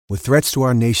With threats to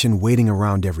our nation waiting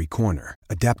around every corner,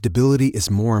 adaptability is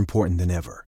more important than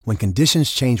ever. When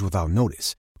conditions change without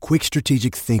notice, quick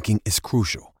strategic thinking is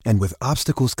crucial. And with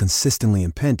obstacles consistently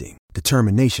impending,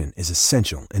 determination is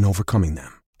essential in overcoming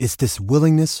them. It's this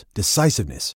willingness,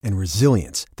 decisiveness, and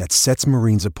resilience that sets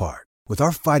Marines apart. With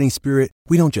our fighting spirit,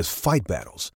 we don't just fight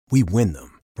battles, we win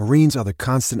them. Marines are the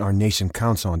constant our nation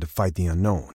counts on to fight the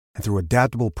unknown. And through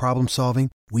adaptable problem solving,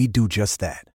 we do just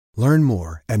that. Learn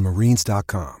more at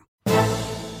marines.com.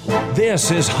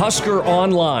 This is Husker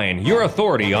Online, your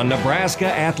authority on Nebraska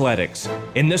athletics.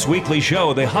 In this weekly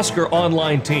show, the Husker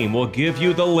Online team will give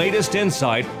you the latest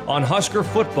insight on Husker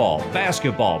football,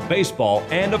 basketball, baseball,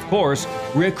 and of course,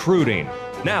 recruiting.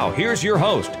 Now, here's your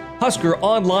host, Husker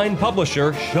Online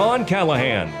publisher, Sean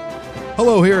Callahan.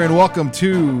 Hello here and welcome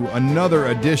to another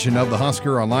edition of the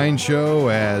Husker Online show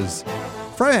as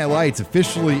Friday Night Lights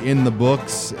officially in the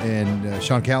books, and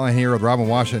Sean Callahan here with Robin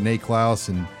Washut and Nate Klaus.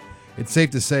 And it's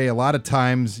safe to say a lot of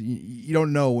times you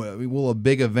don't know, will a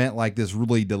big event like this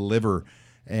really deliver?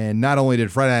 And not only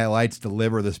did Friday Night Lights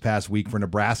deliver this past week for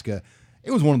Nebraska,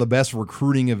 it was one of the best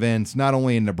recruiting events, not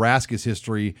only in Nebraska's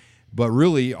history, but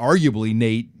really, arguably,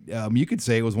 Nate, you could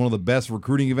say it was one of the best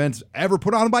recruiting events ever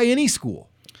put on by any school.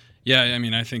 Yeah, I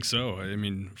mean, I think so. I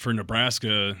mean, for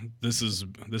Nebraska, this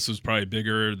was probably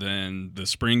bigger than the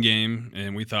spring game,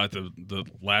 and we thought the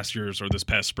last year's or this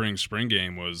past spring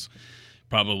game was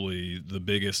probably the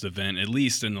biggest event, at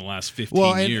least in the last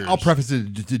 15 years. I'll preface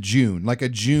it to June, like a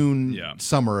June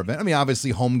summer event. I mean,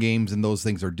 obviously home games and those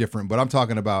things are different, but I'm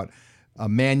talking about a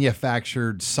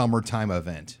manufactured summertime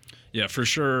event. Yeah, for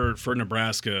sure. For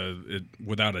Nebraska,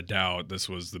 without a doubt, this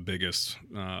was the biggest,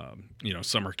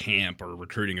 summer camp or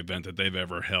recruiting event that they've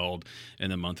ever held in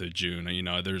the month of June. You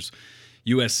know, there's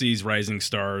USC's Rising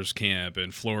Stars camp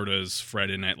and Florida's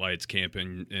Friday Night Lights camp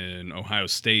and Ohio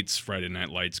State's Friday Night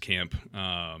Lights camp.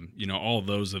 All of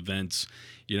those events.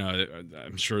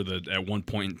 I'm sure that at one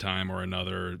point in time or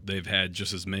another, they've had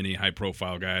just as many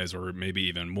high-profile guys or maybe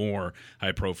even more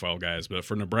high-profile guys. But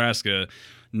for Nebraska,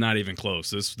 not even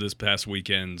close. This past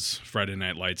weekend's Friday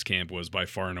Night Lights camp was by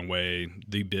far and away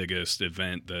the biggest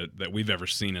event that we've ever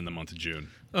seen in the month of June.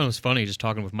 Oh, it was funny just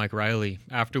talking with Mike Riley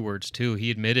afterwards, too.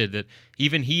 He admitted that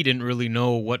even he didn't really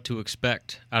know what to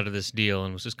expect out of this deal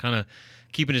and was just kind of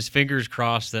keeping his fingers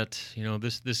crossed that,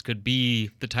 this could be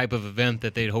the type of event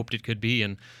that they'd hoped it could be,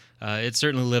 and it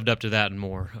certainly lived up to that and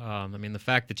more. The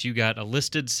fact that you got a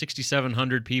listed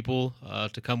 6,700 people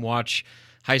to come watch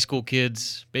high school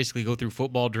kids basically go through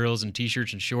football drills in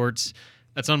T-shirts and shorts,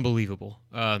 that's unbelievable.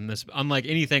 That's unlike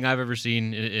anything I've ever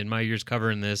seen in my years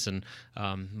covering this, and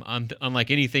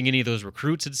unlike anything any of those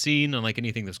recruits had seen, unlike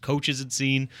anything those coaches had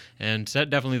seen, and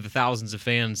definitely the thousands of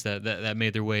fans that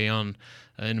made their way on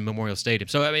in Memorial Stadium.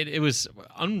 So, it was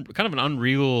kind of an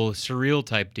unreal, surreal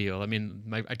type deal.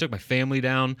 I took my family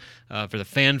down for the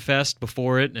Fan Fest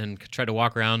before it and tried to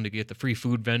walk around to get the free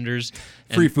food vendors.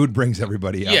 Free food brings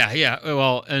everybody out. Yeah.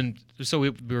 Well, and so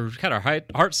we were kind of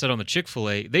heart set on the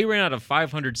Chick-fil-A. They ran out of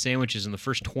 500 sandwiches in the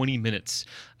first 20 minutes,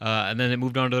 and then it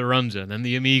moved on to the Runza, and then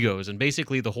the Amigos, and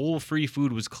basically the whole free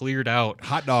food was cleared out.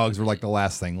 Hot dogs were like the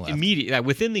last thing left. Immediately,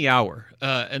 within the hour.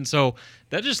 And so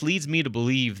that just leads me to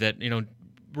believe that,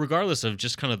 regardless of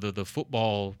just kind of the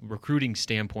football recruiting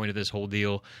standpoint of this whole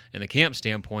deal and the camp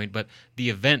standpoint, but the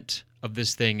event of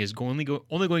this thing is only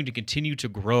going to continue to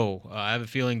grow. I have a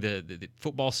feeling the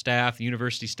football staff, the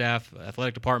university staff,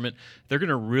 athletic department, they're going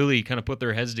to really kind of put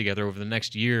their heads together over the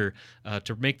next year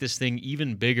to make this thing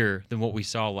even bigger than what we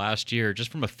saw last year,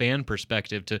 just from a fan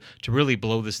perspective, to really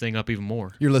blow this thing up even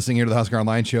more. You're listening here to the Husker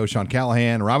Online Show. Sean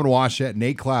Callahan, Robin Washut,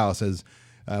 Nate Klaus as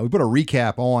we put a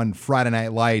recap on Friday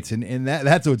Night Lights, and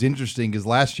that's what's interesting because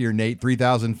last year, Nate,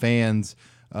 3,000 fans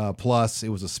plus. It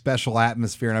was a special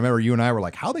atmosphere, and I remember you and I were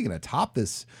like, how are they going to top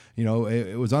this?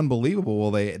 It was unbelievable.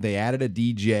 Well, they added a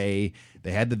DJ.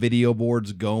 They had the video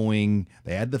boards going.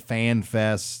 They had the Fan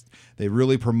Fest. They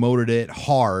really promoted it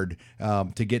hard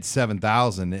to get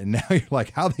 7,000. And now you're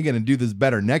like, how are they going to do this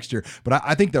better next year? But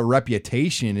I think the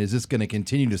reputation is just going to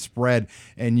continue to spread.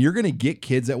 And you're going to get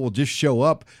kids that will just show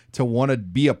up to want to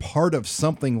be a part of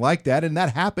something like that. And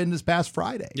that happened this past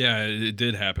Friday. Yeah, it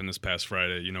did happen this past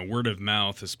Friday. Word of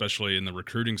mouth, especially in the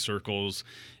recruiting circles,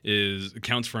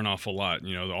 counts for an awful lot.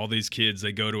 All these kids,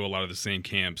 they go to a lot of the same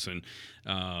camps and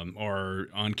are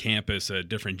on campus at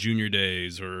different junior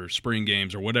days or spring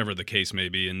games or whatever the case may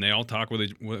be, and they all talk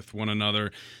with one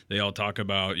another. They all talk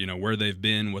about where they've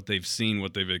been, what they've seen,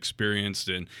 what they've experienced,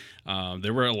 and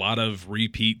there were a lot of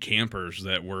repeat campers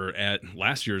that were at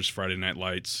last year's Friday Night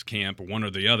Lights camp, one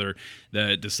or the other,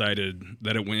 that decided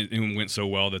that it went so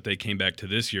well that they came back to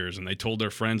this year's, and they told their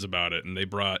friends about it, and they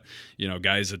brought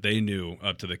guys that they knew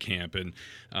up to the camp. And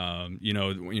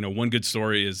one good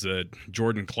story is that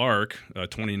Jordan Clark, a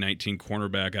 2019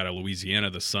 cornerback out of Louisiana,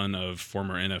 the son of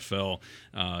former NFL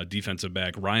defensive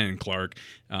back Ryan Clark,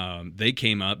 they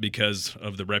came up because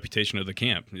of the reputation of the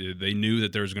camp. They knew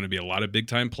that there was going to be a lot of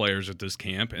big-time players at this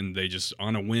camp, and they just,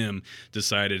 on a whim,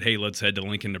 decided, hey, let's head to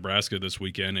Lincoln, Nebraska this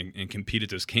weekend and compete at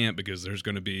this camp because there's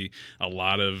going to be a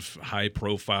lot of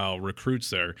high-profile recruits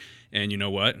there. And you know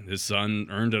what? His son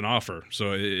earned an offer,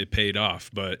 so it paid off.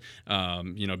 But,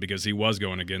 because he was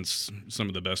going against some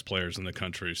of the best players in the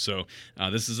country. So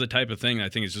this is the type of thing I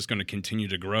think is just going to continue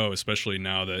to grow, especially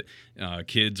now that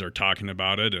kids are talking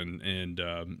about it and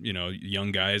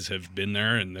young guys have been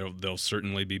there, and they'll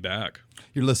certainly be back.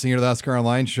 You're listening to the Husker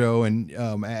Online Show, and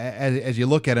as you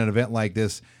look at an event like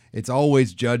this, it's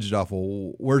always judged off,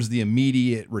 well, where's the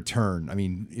immediate return? I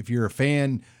mean, if you're a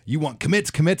fan, you want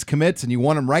commits, and you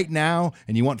want them right now,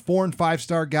 and you want 4- and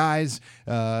 5-star guys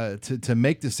to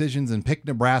make decisions and pick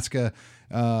Nebraska.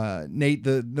 Nate,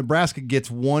 the Nebraska gets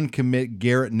one commit,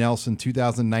 Garrett Nelson,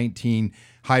 2019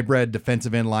 hybrid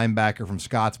defensive end linebacker from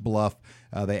Scotts Bluff.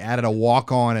 They added a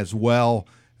walk-on as well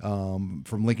from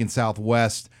Lincoln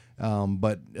Southwest.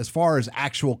 But as far as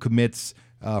actual commits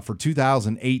for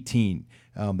 2018,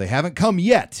 they haven't come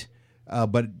yet,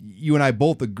 but you and I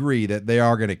both agree that they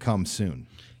are going to come soon.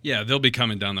 Yeah, they'll be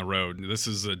coming down the road. This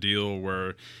is a deal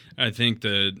where I think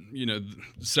that,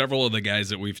 several of the guys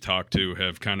that we've talked to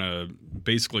have kind of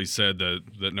basically said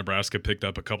that Nebraska picked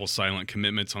up a couple silent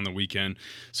commitments on the weekend.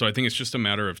 So I think it's just a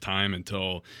matter of time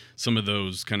until some of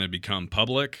those kind of become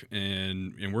public.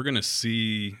 And we're going to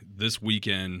see this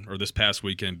weekend or this past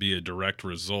weekend be a direct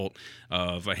result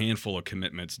of a handful of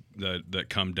commitments that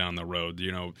come down the road.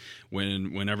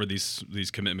 Whenever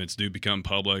these commitments do become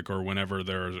public, or whenever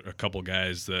there are a couple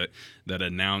guys that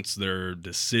announce their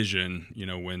decision,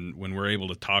 when we're able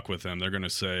to talk with them, they're going to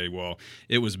say, well,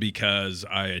 it was because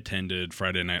I attended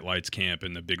Friday Night Lights camp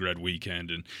and the Big Red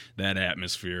Weekend and that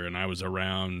atmosphere, and I was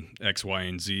around X, Y,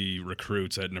 and Z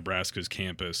recruits at Nebraska's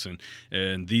campus,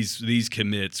 and these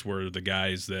commits were the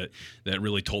guys that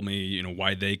really told me,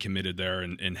 why they committed there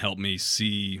and helped me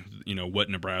see, what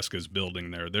Nebraska's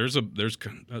building there. There's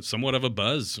somewhat of a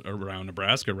buzz around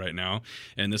Nebraska right now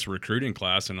and this recruiting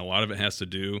class, and a lot of it has to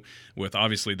do with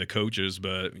obviously the coaches,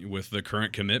 but with the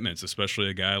current commitments, especially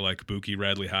a guy like Buki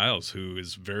Radley-Hiles, who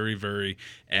is very, very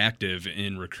active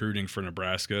in recruiting for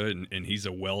Nebraska, and he's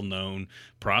a well-known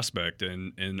prospect.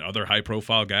 And other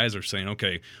high-profile guys are saying,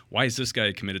 okay, why is this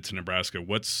guy committed to Nebraska?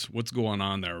 What's going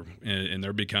on there? And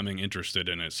they're becoming interested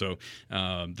in it. So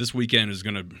this weekend is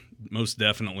going to most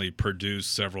definitely produce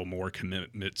several more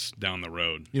commitments down the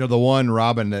road. The one,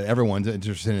 Robin, that everyone's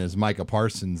interested in is Micah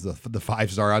Parsons, the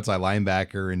 5-star outside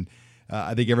linebacker. And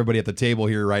I think everybody at the table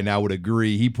here right now would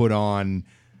agree he put on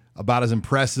about as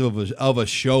impressive of a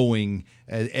showing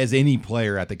as any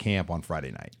player at the camp on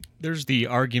Friday night. There's the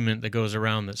argument that goes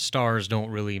around that stars don't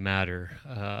really matter.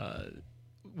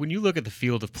 When you look at the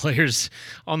field of players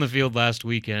on the field last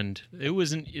weekend, it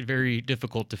wasn't very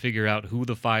difficult to figure out who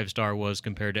the 5-star was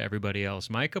compared to everybody else.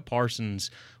 Micah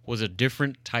Parsons was a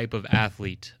different type of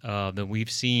athlete than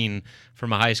we've seen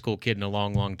from a high school kid in a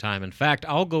long, long time. In fact,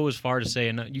 I'll go as far to say,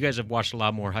 and you guys have watched a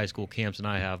lot more high school camps than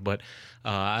I have, but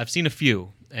I've seen a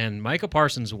few. And Micah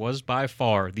Parsons was by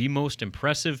far the most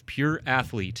impressive pure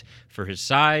athlete for his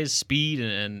size, speed,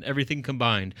 and everything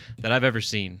combined that I've ever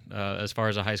seen as far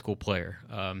as a high school player.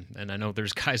 And I know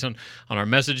there's guys on our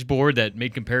message board that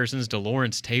made comparisons to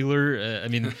Lawrence Taylor.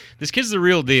 This kid's the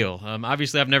real deal.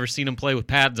 Obviously, I've never seen him play with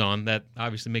pads on. That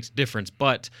obviously makes a difference.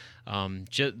 But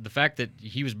the fact that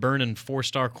he was burning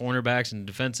 4-star cornerbacks and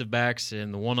defensive backs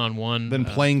in the one-on-one. Then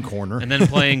playing corner. And then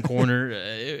playing corner.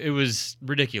 It was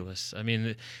ridiculous.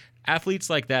 Athletes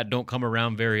like that don't come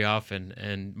around very often,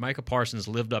 and Micah Parsons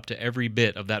lived up to every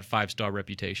bit of that 5-star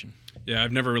reputation. Yeah,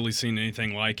 I've never really seen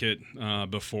anything like it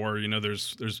before.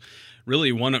 There's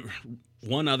really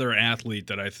one other athlete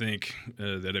that I think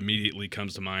that immediately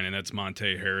comes to mind, and that's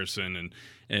Monte Harrison,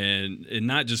 and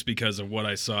not just because of what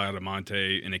I saw out of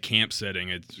Monte in a camp setting.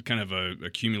 It's kind of a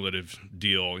cumulative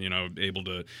deal, able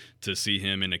to see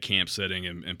him in a camp setting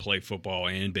and play football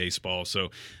and baseball. So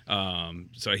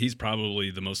he's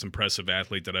probably the most impressive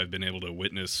athlete that I've been able to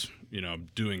witness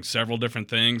doing several different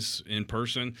things in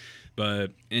person.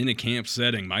 But in a camp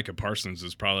setting, Micah Parsons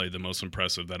is probably the most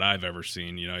impressive that I've ever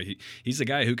seen. He's a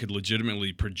guy who could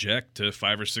legitimately project to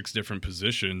 5 or 6 different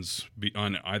positions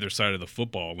on either side of the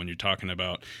football. When you're talking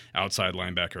about outside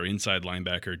linebacker, inside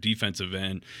linebacker, defensive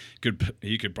end,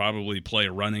 he could probably play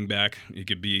a running back. He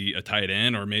could be a tight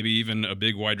end, or maybe even a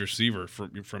big wide receiver.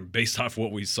 From based off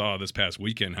what we saw this past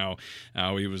weekend, how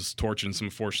he was torching some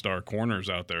 4-star corners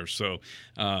out there. So,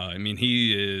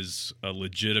 he is a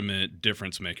legitimate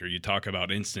difference maker. You talk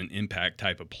about instant impact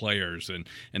type of players, and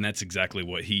that's exactly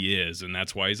what he is, and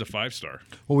that's why he's a 5-star.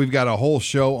 Well, we've got a whole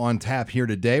show on tap here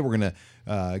today. We're going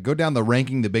to go down the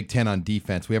ranking the Big Ten on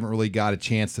defense. We haven't really got a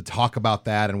chance to talk about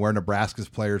that and where Nebraska's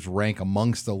players rank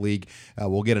amongst the league.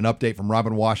 We'll get an update from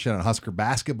Robin Washut on Husker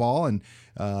basketball, and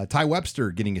Ty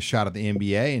Webster getting a shot at the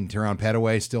NBA, and Teron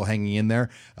Petaway still hanging in there.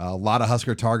 A lot of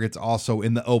Husker targets also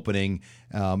in the opening,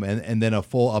 and then a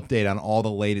full update on all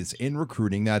the latest in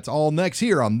recruiting. That's all next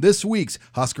here on this week's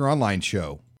Husker Online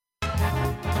Show.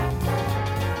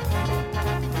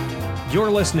 You're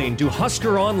listening to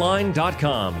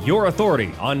HuskerOnline.com, your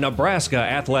authority on Nebraska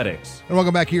athletics. And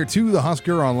welcome back here to the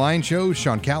Husker Online Show.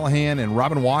 Sean Callahan and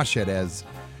Robin Washut as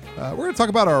we're going to talk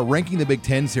about our Ranking the Big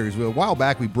Ten series. A while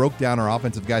back, we broke down our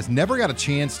offensive guys. Never got a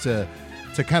chance to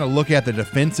kind of look at the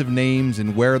defensive names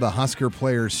and where the Husker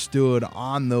players stood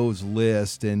on those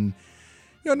lists. And,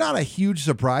 not a huge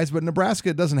surprise, but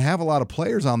Nebraska doesn't have a lot of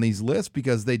players on these lists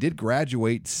because they did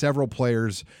graduate several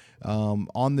players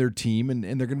on their team, and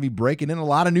they're going to be breaking in a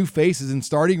lot of new faces in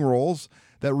starting roles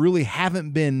that really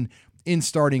haven't been in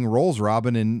starting roles,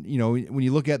 Robin. And, when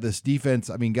you look at this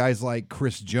defense, guys like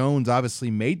Chris Jones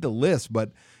obviously made the list,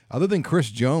 but other than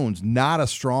Chris Jones, not a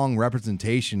strong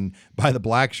representation by the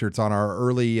Black Shirts on our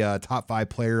early top 5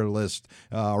 player list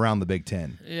around the Big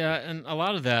Ten. Yeah, and a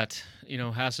lot of that,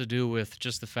 has to do with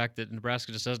just the fact that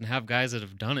Nebraska just doesn't have guys that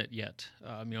have done it yet.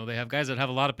 They have guys that have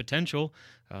a lot of potential.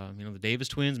 The Davis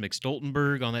twins, Mick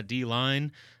Stoltenberg on that D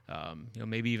line.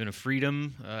 Maybe even a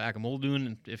Freedom,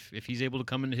 Akamoldun, if he's able to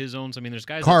come into his own. There's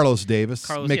guys. Carlos Davis,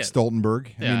 Mick Stoltenberg.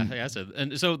 I said.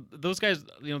 And so those guys,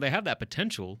 they have that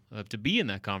potential to be in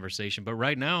that conversation. But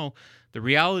right now, the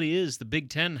reality is the Big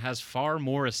Ten has far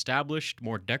more established,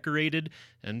 more decorated,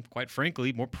 and quite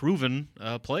frankly, more proven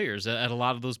players at a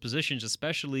lot of those positions,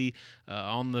 especially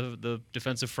on the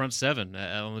defensive front 7,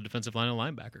 on the defensive line and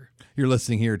linebacker. You're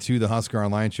listening here to the Husker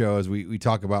Online Show as we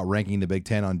talk about ranking the Big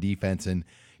Ten on defense. And,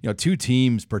 2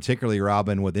 teams, particularly,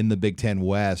 Robin, within the Big Ten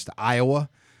West, Iowa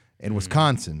and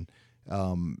Wisconsin,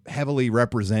 heavily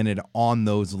represented on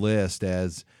those lists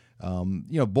as,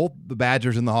 both the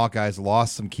Badgers and the Hawkeyes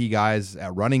lost some key guys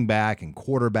at running back and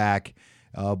quarterback,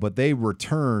 but they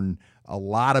return a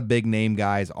lot of big-name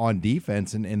guys on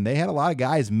defense, and they had a lot of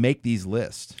guys make these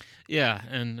lists. Yeah,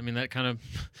 and, that kind of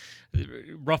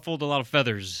ruffled a lot of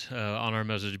feathers on our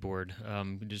message board,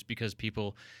 just because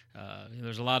people,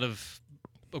 there's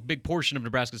a big portion of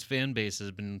Nebraska's fan base has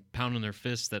been pounding their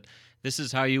fists that this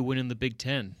is how you win in the Big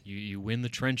Ten. You win the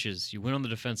trenches. You win on the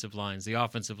defensive lines, the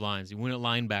offensive lines. You win at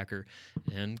linebacker.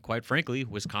 And quite frankly,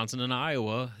 Wisconsin and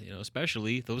Iowa,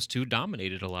 especially, those 2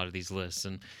 dominated a lot of these lists.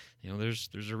 And, there's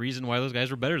a reason why those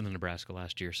guys were better than Nebraska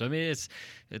last year. So, it's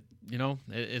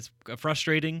a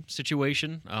frustrating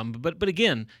situation. But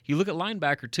again, you look at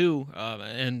linebacker too,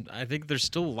 and I think there's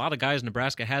still a lot of guys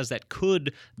Nebraska has that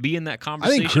could be in that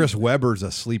conversation. I think Chris Weber's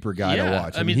a sleeper guy to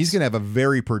watch. He's going to have a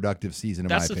very productive season, in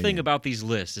my opinion. That's the thing about these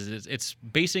lists is it's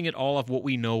basing it all off what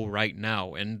we know right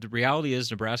now. And the reality is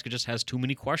Nebraska just has too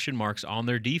many question marks on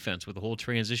their defense with the whole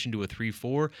transition to a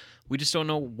 3-4. We just don't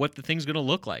know what the thing's going to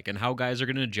look like and how guys are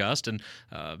going to adjust and,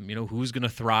 who's going to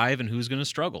thrive and who's going to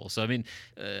struggle. So,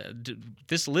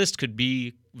 this list could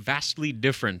be vastly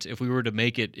different if we were to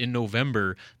make it in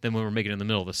November than when we're making it in the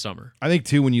middle of the summer. I think,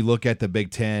 too, when you look at the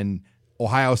Big Ten,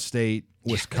 Ohio State,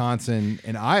 Wisconsin,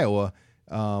 and Iowa,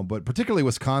 but particularly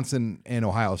Wisconsin and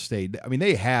Ohio State,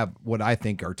 they have what I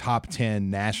think are top 10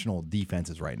 national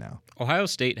defenses right now. Ohio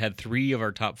State had 3 of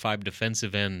our top 5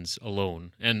 defensive ends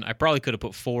alone, and I probably could have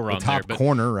put 4 on there. The top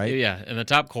corner, right? Yeah, in the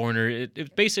top corner,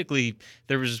 it basically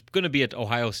there was going to be an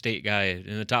Ohio State guy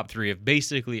in the top 3 of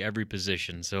basically every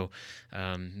position. So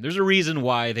there's a reason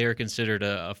why they're considered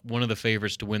one of the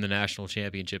favorites to win the national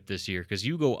championship this year, because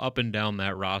you go up and down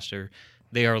that roster.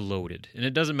 they are loaded. And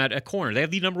it doesn't matter. At corner, they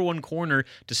have the number one corner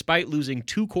despite losing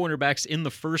 2 cornerbacks in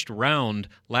the first round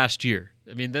last year.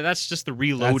 I mean, that's just the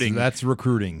reloading. That's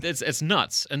recruiting. It's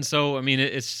nuts. And so, I mean,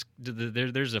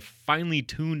 there's a finely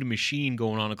tuned machine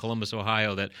going on in Columbus,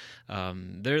 Ohio that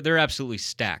they're absolutely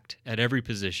stacked at every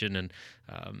position, and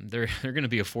they're going to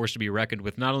be a force to be reckoned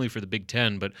with, not only for the Big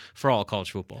Ten but for all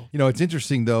college football. You know, it's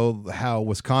interesting though how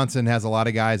Wisconsin has a lot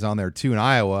of guys on there too in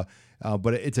Iowa.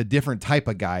 But it's a different type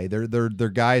of guy. They're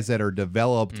guys that are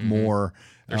developed more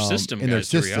Their system in their guys,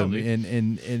 to system, reality.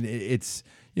 and it's,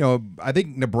 you know, I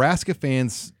think Nebraska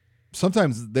fans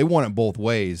sometimes they want it both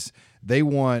ways. They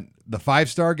want the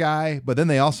 5-star guy, but then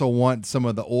they also want some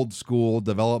of the old school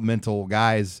developmental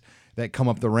guys that come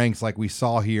up the ranks like we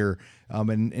saw here.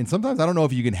 And sometimes I don't know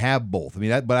if you can have both. I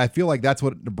mean, but I feel like that's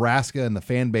what Nebraska and the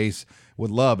fan base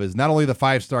would love, is not only the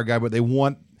 5-star guy, but they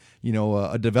want, you know,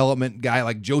 a development guy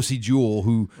like Josie Jewell,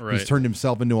 who's turned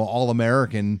himself into an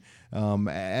All-American,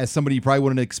 as somebody you probably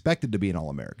wouldn't have expected to be an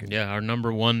All-American. Yeah, our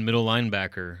number one middle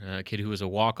linebacker, a kid who was a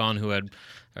walk-on who had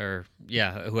I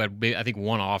think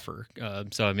one offer.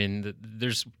 So I mean,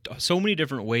 there's so many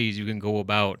different ways you can go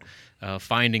about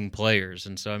finding players,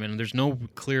 and so I mean, there's no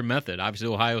clear method.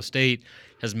 Obviously, Ohio State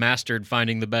has mastered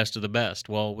finding the best of the best.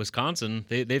 Well, Wisconsin,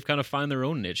 they've kind of found their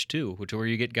own niche too, where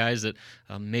you get guys that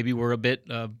maybe were a bit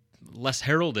less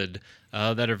heralded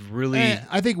that have really.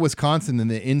 I think Wisconsin in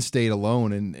the in-state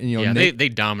alone, and you know, yeah, Nate, they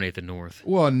dominate the North.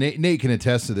 Well, Nate can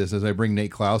attest to this as I bring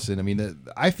Nate Klaus in. I mean,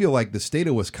 I feel like the state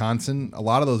of Wisconsin, a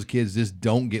lot of those kids just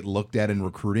don't get looked at in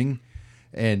recruiting.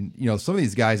 And, you know, some of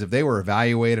these guys, if they were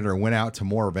evaluated or went out to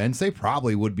more events, they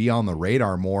probably would be on the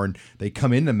radar more. And they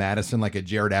come into Madison like a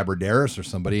Jared Aberderis or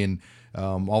somebody, and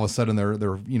all of a sudden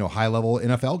they're you know, high-level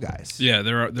NFL guys. Yeah,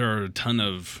 there are a ton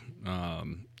of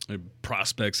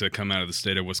prospects that come out of the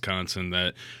state of Wisconsin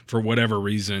that, for whatever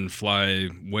reason, fly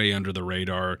way under the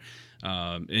radar.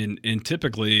 And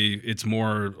typically it's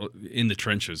more in the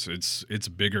trenches. It's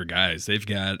bigger guys. They've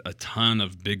got a ton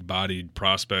of big-bodied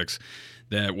prospects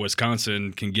that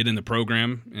Wisconsin can get in the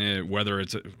program, whether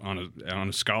it's on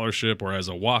a scholarship or as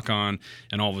a walk-on,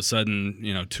 and all of a sudden,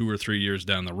 you know, 2 or 3 years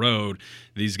down the road,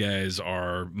 these guys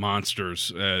are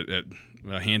monsters at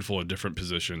a handful of different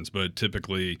positions, but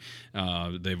typically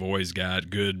they've always got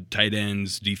good tight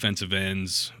ends, defensive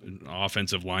ends,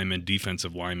 offensive linemen,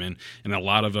 defensive linemen, and a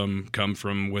lot of them come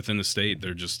from within the state.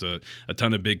 They're just a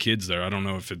ton of big kids there. I don't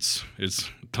know if it's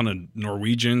a ton of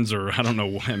Norwegians or I don't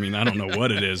know. I mean, I don't know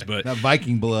what it is, but that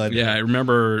Viking blood. Yeah, I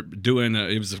remember doing.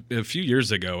 It was a few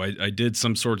years ago. I did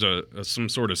some sort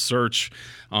of search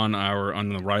on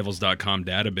the Rivals.com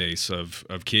database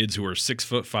of kids who are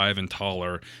 6'5" and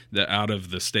taller that out of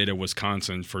the state of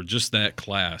Wisconsin for just that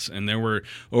class, and there were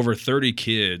over 30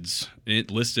 kids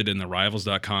listed in the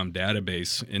Rivals.com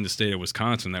database in the state of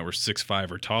Wisconsin that were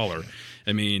 6'5" or taller.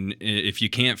 I mean, if you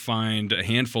can't find a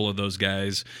handful of those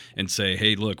guys and say,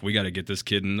 hey, look, we got to get this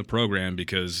kid in the program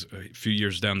because a few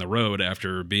years down the road,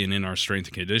 after being in our strength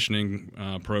and conditioning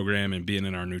program and being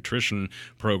in our nutrition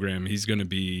program, he's going to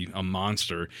be a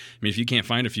monster. I mean, if you can't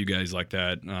find a few guys like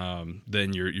that,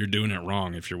 then you're doing it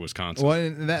wrong if you're Wisconsin. Well,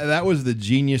 and that was the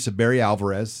genius of Barry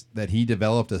Alvarez, that he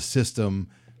developed a system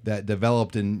that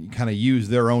developed and kind of used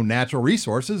their own natural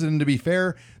resources. And to be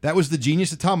fair, that was the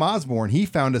genius of Tom Osborne. He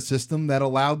found a system that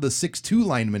allowed the 6'2"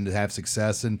 linemen to have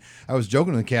success. And I was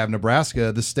joking with Cav,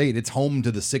 Nebraska, the state, it's home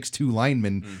to the 6'2"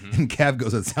 linemen. Mm-hmm. And Cav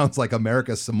goes, it sounds like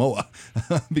America's Samoa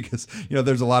because, you know,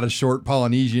 there's a lot of short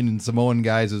Polynesian and Samoan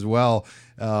guys as well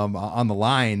on the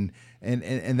line.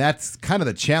 And that's kind of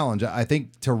the challenge. I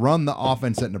think to run the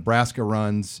offense that Nebraska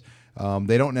runs,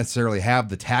 they don't necessarily have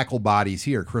the tackle bodies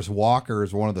here. Chris Walker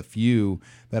is one of the few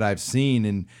that I've seen,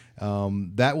 and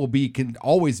that can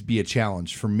always be a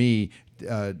challenge for me.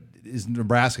 Is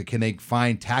Nebraska, can they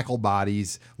find tackle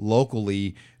bodies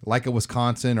locally like a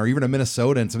Wisconsin or even a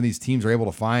Minnesota, and some of these teams are able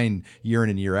to find year in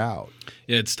and year out?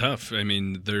 Yeah, it's tough. I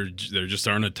mean, there just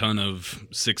aren't a ton of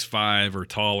 6'5" or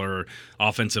taller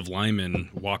offensive linemen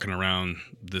walking around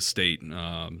the state.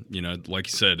 You know, like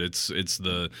you said,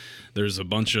 there's a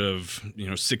bunch of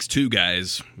 6'2"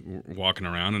 guys walking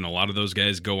around, and a lot of those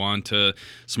guys go on to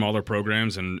smaller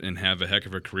programs and have a heck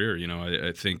of a career. You know,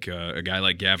 I think a guy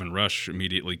like Gavin Rush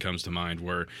immediately comes to mind,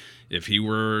 where if he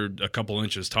were a couple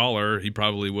inches taller, he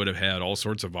probably would have had all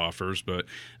sorts of offers, but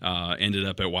ended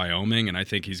up at Wyoming, and I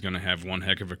think he's going to have one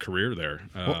heck of a career there.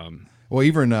 Well,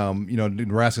 even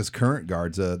Nebraska's current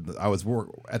guards. I was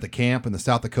at the camp, and the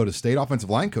South Dakota State offensive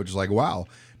line coach was like, "Wow,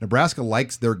 Nebraska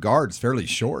likes their guards fairly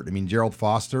short." I mean, Gerald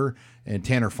Foster and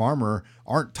Tanner Farmer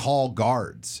aren't tall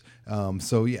guards.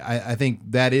 So yeah, I think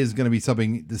that is going to be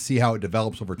something to see how it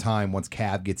develops over time once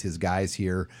Cav gets his guys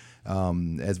here.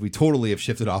 As we totally have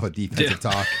shifted off of defensive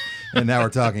talk, and now we're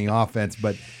talking offense.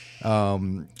 But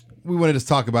we want to just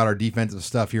talk about our defensive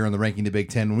stuff here on the Ranking the Big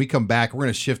Ten. When we come back, we're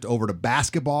going to shift over to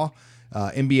basketball.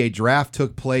 NBA draft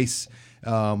took place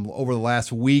over the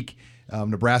last week.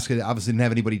 Nebraska obviously didn't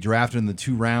have anybody drafted in the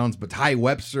 2 rounds, but Ty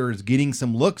Webster is getting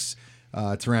some looks.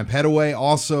 Taran Petaway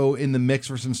also in the mix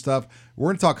for some stuff. We're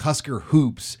going to talk Husker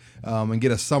hoops and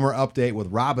get a summer update with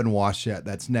Robin Washut.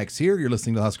 That's next here. You're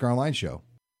listening to the Husker Online Show.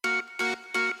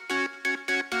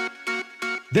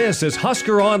 This is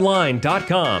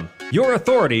HuskerOnline.com, your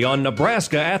authority on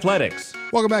Nebraska athletics.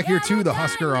 Welcome back here to the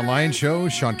Husker Online Show.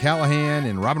 Sean Callahan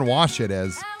and Robin Washut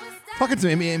as talking some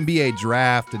NBA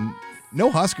draft, and no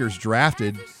Huskers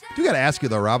drafted. Do got to ask you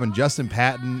though, Robin. Justin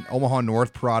Patton, Omaha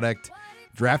North product,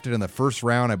 drafted in the first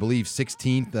round, I believe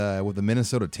 16th with the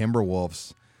Minnesota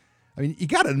Timberwolves. I mean, you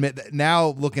got to admit that now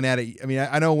looking at it, I mean,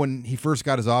 I know when he first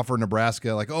got his offer in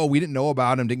Nebraska, like, oh, we didn't know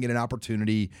about him, didn't get an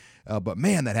opportunity. But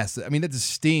man, that just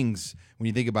stings when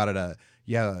you think about it.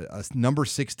 A number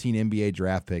 16 NBA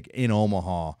draft pick in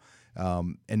Omaha,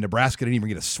 and Nebraska didn't even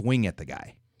get a swing at the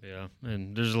guy. Yeah,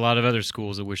 and there's a lot of other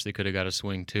schools that wish they could have got a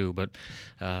swing too. But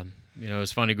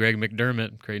it's funny. Greg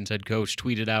McDermott, Creighton's head coach,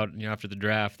 tweeted out after the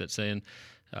draft that saying,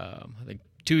 I think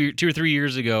 2 or 3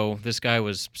 years ago, this guy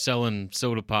was selling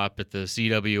soda pop at the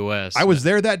CWS. I was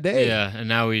there that day. Yeah, and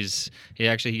now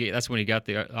that's when he got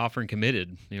the offer and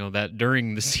committed. That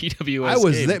during the CWS. I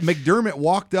was game. there. McDermott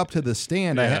walked up to the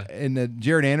stand. Yeah. And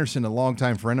Jared Anderson, a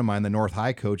longtime friend of mine, the North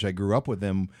High coach, I grew up with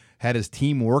him, had his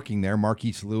team working there.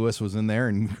 Marquise Lewis was in there,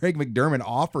 and Greg McDermott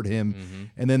offered him. Mm-hmm.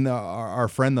 And then our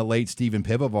friend, the late Stephen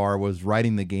Pivovar, was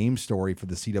writing the game story for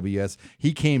the CWS.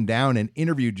 He came down and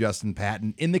interviewed Justin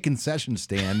Patton in the concession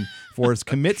stand for his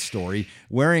commit story,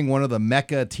 wearing one of the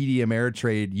Mecca TD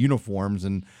Ameritrade uniforms.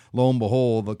 And lo and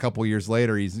behold, a couple years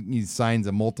later, he signs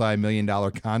a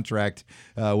multi-million-dollar contract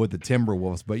with the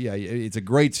Timberwolves. But yeah, it's a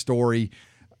great story.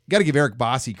 Got to give Eric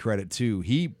Bossi credit too.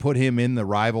 He put him in the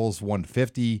Rivals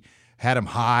 150, had him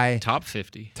high, top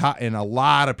 50, and a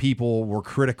lot of people were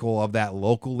critical of that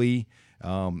locally.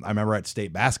 I remember at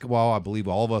state basketball, I believe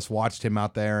all of us watched him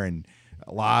out there, and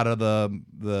a lot of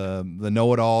the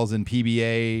know-it-alls in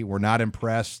PBA were not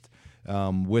impressed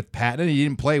with Patton. He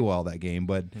didn't play well that game,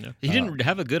 but he didn't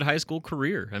have a good high school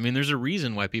career. I mean, there's a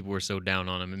reason why people were so down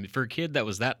on him. I mean, for a kid that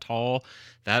was that tall,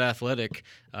 that athletic,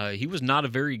 he was not a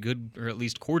very good, or at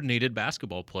least coordinated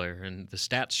basketball player, and the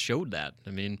stats showed that.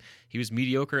 I mean, he was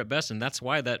mediocre at best, and that's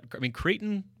why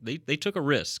Creighton, they took a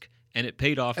risk. And it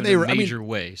paid off in a major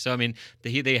way. So, I mean,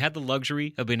 they had the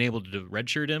luxury of being able to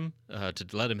redshirt him, to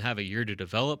let him have a year to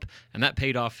develop, and that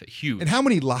paid off huge. And how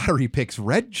many lottery picks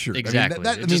redshirt? Exactly.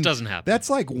 It just doesn't happen. That's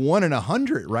like 1 in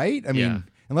 100, right? I mean,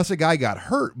 unless a guy got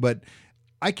hurt. But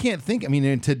I can't think. I mean,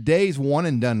 in today's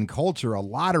one-and-done culture, a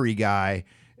lottery guy,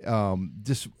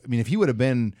 if he would have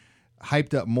been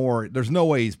hyped up more, there's no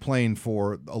way he's playing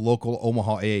for a local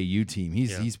Omaha AAU team.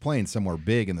 He's playing somewhere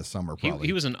big in the summer probably.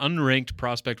 He was an unranked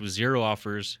prospect with 0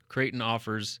 offers, Creighton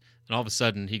offers, and all of a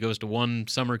sudden he goes to one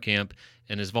summer camp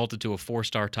and is vaulted to a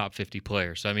 4-star top 50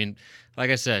 player. So, I mean, like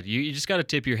I said, you just got to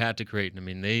tip your hat to Creighton. I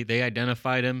mean, they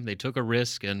identified him, they took a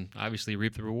risk, and obviously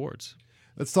reaped the rewards.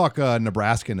 Let's talk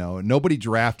Nebraska now. Nobody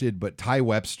drafted, but Ty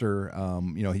Webster,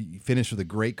 he finished with a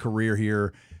great career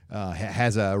here.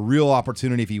 Has a real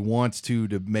opportunity if he wants to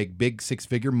make big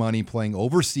 6-figure money playing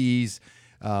overseas,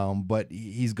 but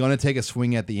he's going to take a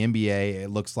swing at the NBA, it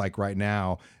looks like right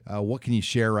now. What can you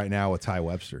share right now with Ty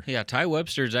Webster? Yeah, Ty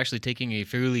Webster is actually taking a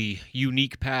fairly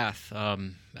unique path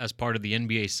as part of the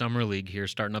NBA Summer League here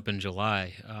starting up in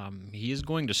July. He is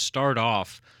going to start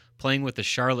off playing with the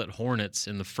Charlotte Hornets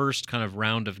in the first kind of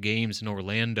round of games in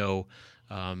Orlando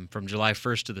from July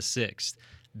 1st to the 6th.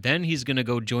 Then he's going to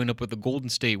go join up with the Golden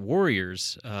State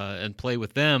Warriors and play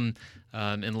with them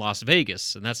in Las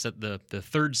Vegas, and that's at the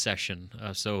third session.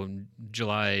 So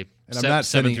July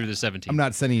 7th through the 17th. I'm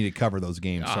not sending you to cover those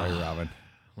games. Sorry, Robin.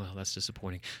 Well, that's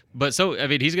disappointing. But so, I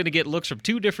mean, he's going to get looks from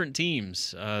 2 different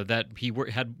teams that he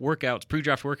had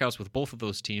pre-draft workouts with both of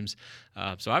those teams.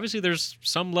 So obviously there's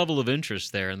some level of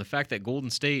interest there. And the fact that Golden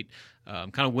State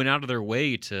kind of went out of their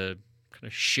way to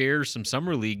share some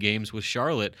summer league games with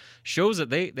Charlotte shows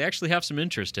that they actually have some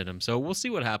interest in him. So we'll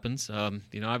see what happens.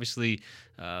 Obviously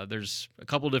there's a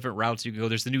couple different routes you can go.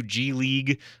 There's the new G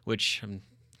League, which I'm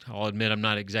I'll admit I'm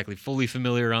not exactly fully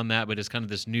familiar on that, but it's kind of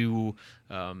this new,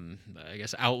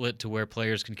 outlet to where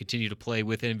players can continue to play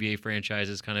with NBA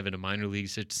franchises kind of in a minor league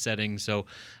setting. So,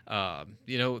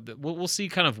 we'll see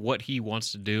kind of what he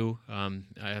wants to do. I'm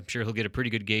sure he'll get a pretty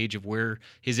good gauge of where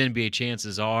his NBA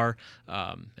chances are.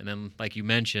 And then, like you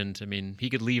mentioned, I mean, he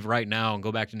could leave right now and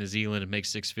go back to New Zealand and make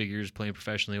six figures playing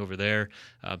professionally over there.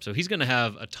 So he's going to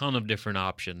have a ton of different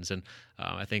options. And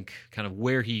I think kind of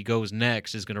where he goes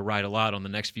next is going to ride a lot on the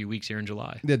next few weeks here in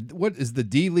July. What is the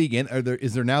D League? And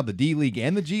is there now the D League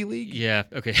and the G League? Yeah.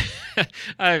 Okay.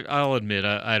 I'll admit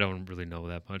I don't really know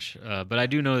that much, but I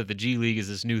do know that the G League is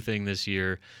this new thing this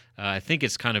year. I think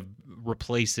it's kind of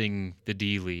replacing the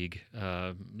D League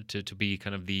to be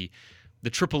kind of the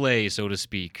AAA, so to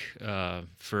speak,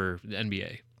 for the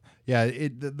NBA. Yeah.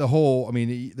 The whole. I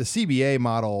mean, the CBA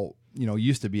model,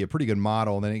 used to be a pretty good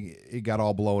model, and then it got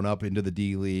all blown up into the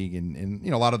D League, and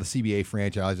a lot of the CBA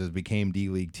franchises became D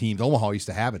League teams. Omaha used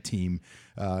to have a team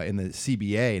in the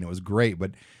CBA, and it was great,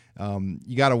 but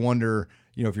you got to wonder,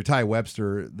 if you're Ty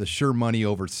Webster, the sure money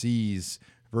overseas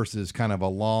versus kind of a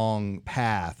long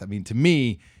path. I mean, to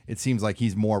me, it seems like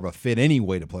he's more of a fit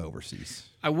anyway to play overseas.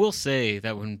 I will say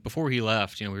that before he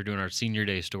left, we were doing our senior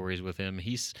day stories with him.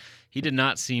 He did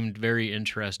not seem very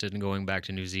interested in going back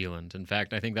to New Zealand. In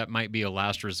fact, I think that might be a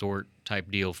last resort type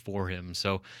deal for him.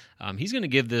 So he's going to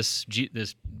give this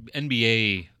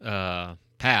NBA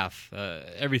path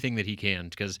everything that he can,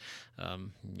 because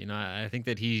I think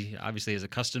that he obviously has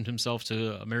accustomed himself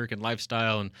to American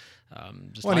lifestyle, and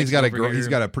he's got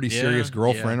a pretty serious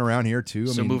girlfriend around here too.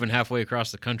 So moving halfway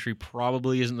across the country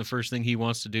probably isn't the first thing he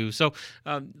wants to do. So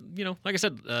like I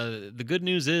said, the good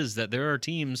news is that there are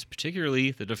teams,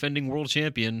 particularly the defending world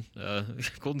champion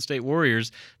Golden State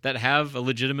Warriors, that have a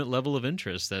legitimate level of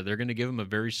interest. That they're going to give him a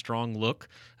very strong look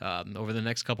over the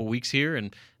next couple weeks here,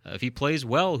 and if he plays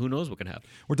well, who knows what can happen.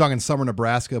 We're talking summer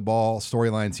Nebraska ball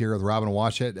storylines here with Robin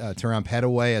Washut, Terran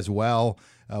Pettaway as well.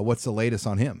 What's the latest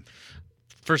on him?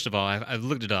 First of all, I've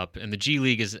looked it up, and the G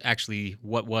League is actually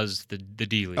what was the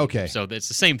D League. Okay. So it's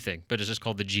the same thing, but it's just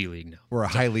called the G League now. We're a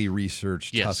highly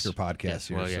researched Husker podcast yes.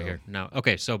 here. Well, yeah, here. Now,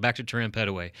 okay, so back to Terran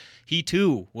Pettaway. He,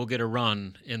 too, will get a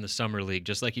run in the Summer League,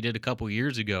 just like he did a couple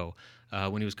years ago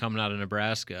when he was coming out of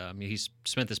Nebraska. I mean, he's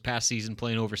spent this past season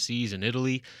playing overseas in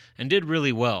Italy and did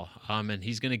really well. And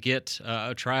he's going to get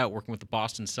a tryout working with the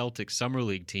Boston Celtics Summer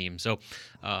League team. So,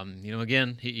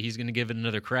 again, he's going to give it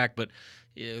another crack, but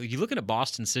you look at a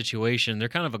Boston situation, they're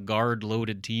kind of a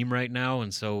guard-loaded team right now,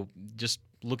 and so just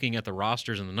looking at the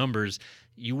rosters and the numbers,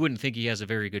 you wouldn't think he has a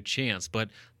very good chance. But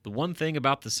the one thing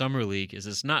about the Summer League is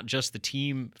it's not just the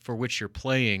team for which you're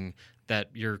playing that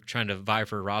you're trying to vie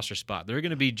for a roster spot. There are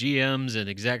going to be GMs and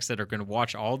execs that are going to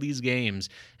watch all these games,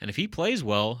 and if he plays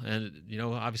well, and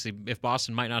obviously if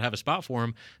Boston might not have a spot for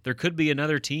him, there could be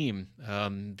another team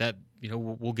that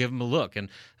we'll give him a look. And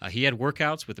he had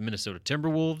workouts with the Minnesota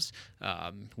Timberwolves,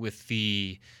 with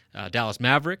the Dallas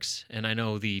Mavericks, and I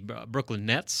know the Brooklyn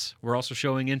Nets were also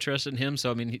showing interest in him.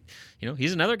 So I mean,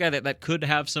 he's another guy that could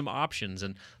have some options.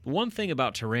 And the one thing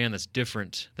about Terran that's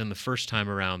different than the first time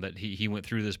around that he went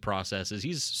through this process is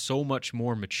he's so much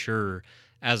more mature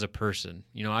as a person.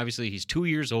 Obviously he's 2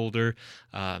 years older.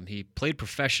 He played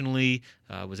professionally,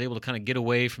 was able to kind of get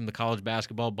away from the college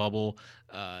basketball bubble,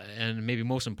 and maybe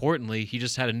most importantly, he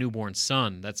just had a newborn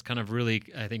son. That's kind of really,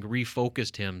 I think,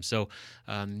 refocused him. So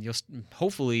you'll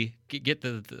hopefully get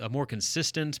a more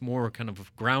consistent, more kind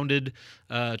of grounded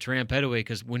Terran Pettaway,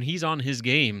 because when he's on his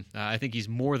game, I think he's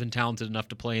more than talented enough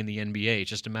to play in the NBA. It's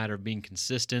just a matter of being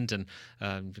consistent and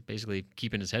basically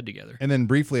keeping his head together. And then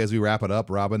briefly, as we wrap it up,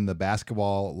 Robin, the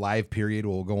basketball live period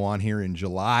will go on here in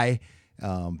July.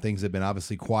 Things have been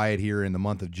obviously quiet here in the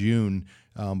month of June,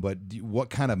 but what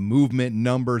kind of movement,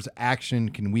 numbers, action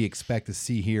can we expect to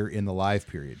see here in the live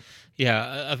period?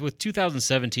 Yeah, with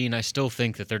 2017, I still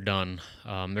think that they're done.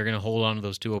 They're going to hold on to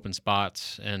those two open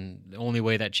spots, and the only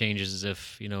way that changes is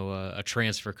if a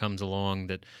transfer comes along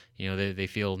that they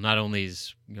feel not only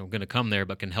is going to come there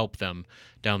but can help them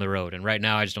down the road. And right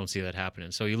now, I just don't see that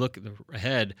happening. So you look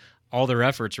ahead, all their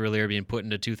efforts really are being put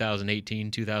into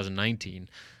 2018, 2019.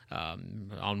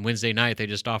 On Wednesday night, they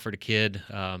just offered a kid,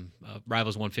 a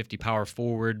Rivals 150 power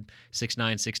forward,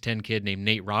 6'9", 6'10" kid named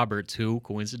Nate Roberts, who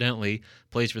coincidentally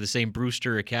plays for the same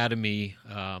Brewster Academy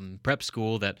prep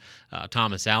school that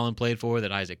Thomas Allen played for,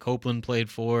 that Isaac Copeland played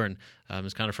for, and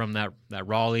is kind of from that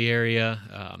Raleigh area,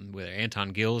 where Anton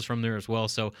Gill is from there as well.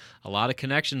 So a lot of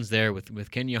connections there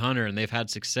with Kenya Hunter, and they've had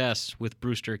success with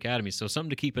Brewster Academy. So something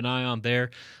to keep an eye on there.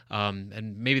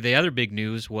 And maybe the other big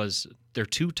news was their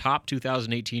 2 top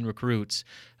 2018 recruits,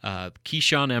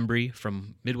 Keyshawn Embry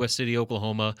from Midwest City,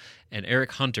 Oklahoma, and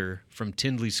Eric Hunter from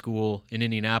Tindley School in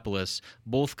Indianapolis,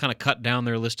 both kind of cut down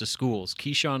their list of schools.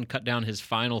 Keyshawn cut down his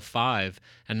final 5,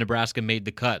 and Nebraska made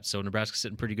the cut, so Nebraska's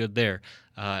sitting pretty good there.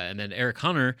 And then Eric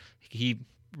Hunter, he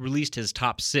released his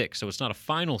top 6, so it's not a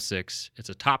final 6, it's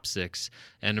a top 6,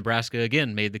 and Nebraska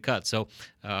again made the cut. So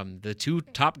the 2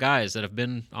 top guys that have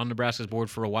been on Nebraska's board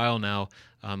for a while now,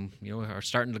 are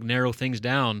starting to narrow things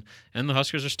down, and the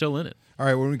Huskers are still in it. All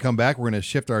right, when we come back, we're going to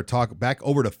shift our talk back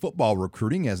over to football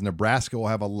recruiting, as Nebraska will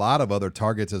have a lot of other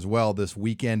targets as well this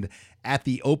weekend at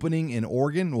the opening in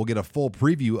Oregon. We'll get a full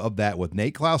preview of that with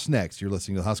Nate Klaus next. You're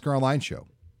listening to the Husker Online Show.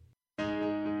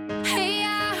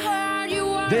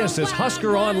 This is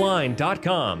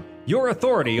HuskerOnline.com, your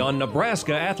authority on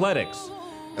Nebraska athletics.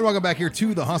 And welcome back here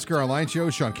to the Husker Online Show.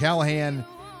 Sean Callahan,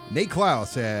 Nate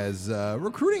Klaus, as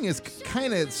recruiting is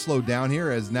kind of slowed down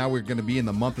here, as now we're going to be in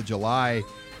the month of July,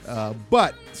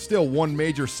 but still one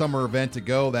major summer event to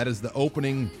go. That is the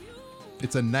opening.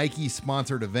 It's a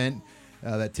Nike-sponsored event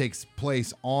that takes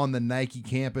place on the Nike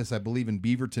campus, I believe in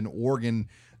Beaverton, Oregon.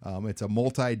 It's a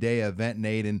multi-day event,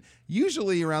 Nate, and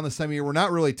usually around this time of year, we're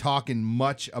not really talking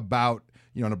much about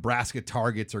Nebraska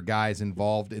targets or guys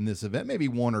involved in this event, maybe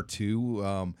 1 or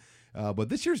 2. But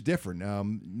this year's different.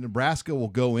 Nebraska will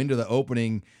go into the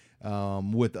opening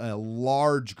with a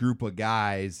large group of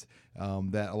guys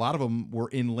that a lot of them were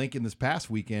in Lincoln this past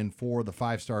weekend for the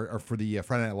 5-star or for the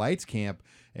Friday Night Lights camp,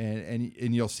 and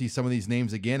you'll see some of these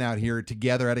names again out here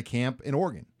together at a camp in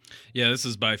Oregon. Yeah, this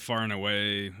is by far and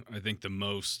away, I think, the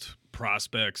most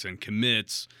prospects and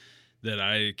commits that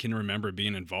I can remember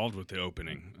being involved with the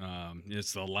opening.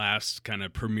 It's the last kind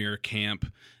of premier camp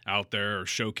out there, or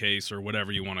showcase, or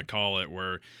whatever you want to call it,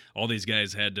 where all these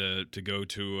guys had to go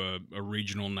to a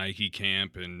regional Nike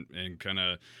camp and kind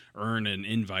of earn an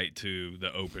invite to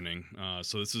the opening.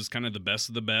 So this is kind of the best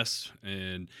of the best,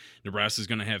 and Nebraska's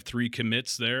going to have 3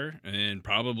 commits there, and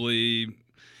probably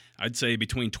I'd say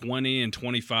between 20 and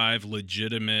 25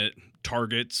 legitimate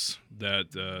targets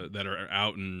that are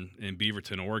out in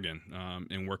Beaverton, Oregon,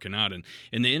 and working out. And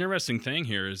the interesting thing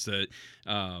here is that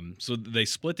so they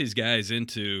split these guys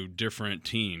into different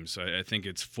teams. I think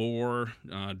it's 4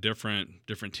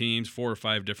 different teams, 4 or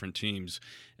 5 different teams,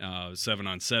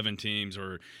 7-on-7 teams,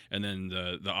 and then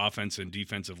the offense and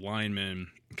defensive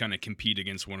linemen kind of compete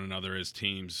against one another as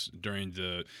teams during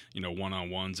the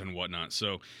one-on-ones and whatnot.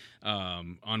 So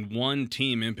on one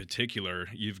team in particular,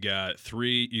 you got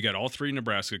all 3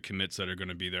 Nebraska commits that are going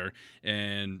to be there,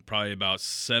 and probably about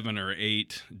 7 or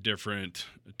 8 different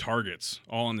targets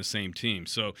all on the same team.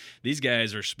 So these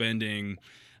guys are spending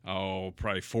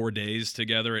probably 4 days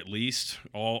together at least,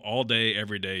 all day,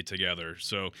 every day together.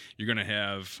 So you're going to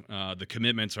have the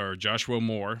commitments are Joshua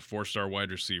Moore, 4-star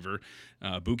wide receiver,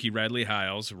 Buki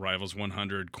Radley-Hiles, Rivals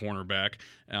 100 cornerback,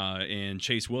 and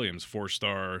Chase Williams,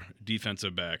 4-star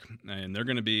defensive back. And they're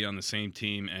going to be on the same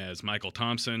team as Michael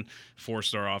Thompson,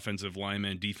 4-star offensive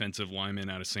lineman, defensive lineman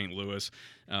out of St. Louis,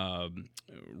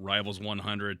 Rivals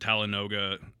 100,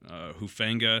 Talanoga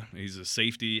Hufanga. He's a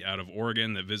safety out of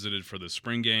Oregon that visited for the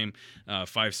spring game.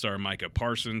 5-star Micah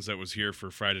Parsons that was here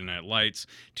for Friday Night Lights.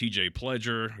 TJ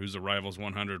Pledger, who's a Rivals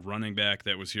 100 running back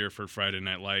that was here for Friday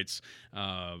Night Lights.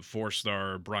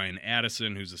 4-star Brian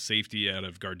Addison, who's a safety out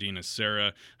of Gardena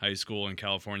Serra High School in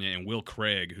California. And Will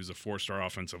Craig, who's a 4-star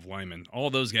offensive lineman. All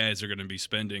those guys are going to be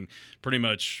spending pretty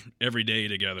much every day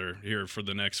together here for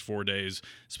the next 4 days,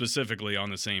 specifically on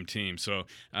the same team. So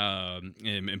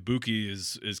and Buki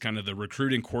is kind of the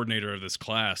recruiting coordinator of this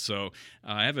class. So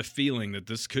I have a feeling that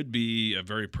this could be a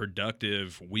very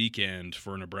productive weekend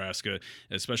for Nebraska,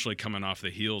 especially coming off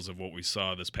the heels of what we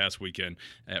saw this past weekend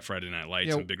at Friday Night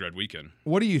Lights and Big Red Weekend.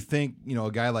 What do you think,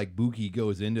 a guy like Buki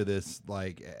goes into this,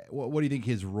 like, what do you think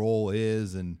his role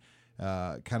is, and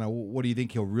kind of what do you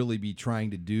think he'll really be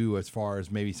trying to do as far as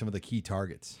maybe some of the key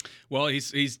targets? Well,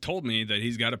 he's told me that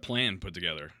he's got a plan put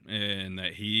together, and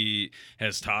that he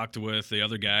has talked with the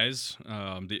other guys,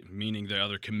 meaning the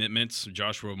other commitments,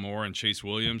 Joshua Moore and Chase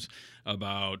Williams,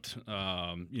 about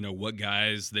what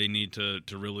guys they need to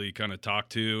really kind of talk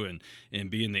to and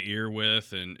be in the ear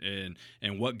with,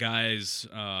 and what guys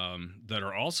that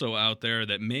are also out there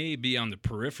that may be on the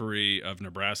periphery of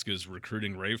Nebraska's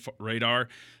recruiting radar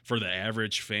for the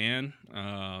average fan,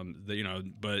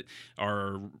 but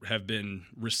have been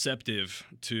receptive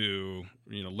to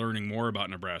learning more about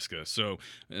Nebraska. So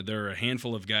there are a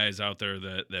handful of guys out there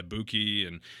that Buki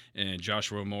and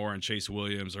Joshua Moore and Chase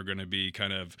Williams are going to be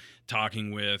kind of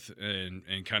talking with and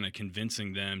kind of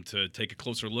convincing them to take a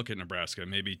closer look at Nebraska,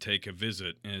 maybe take a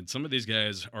visit. And some of these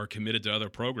guys are committed to other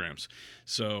programs.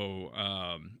 So,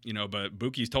 but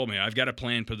Buki's told me, I've got a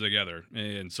plan put together.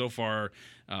 And so far,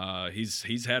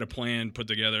 he's had a plan put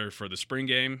together for the spring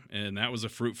game, and that was a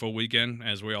fruitful weekend,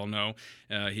 as we all know.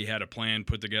 He had a plan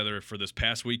put together for this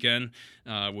past weekend,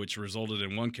 which resulted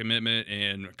in one commitment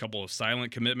and a couple of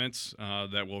silent commitments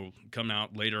that will come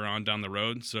out later on down the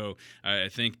road. So I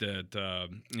think that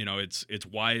it's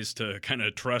wise to kind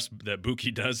of trust that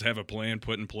Buki does have a plan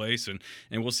put in place, and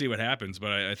we'll see what happens.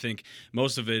 But I think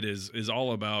most of it is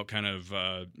all about kind of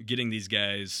getting these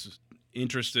guys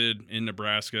interested in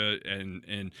Nebraska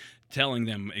and telling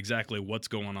them exactly what's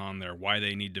going on there, why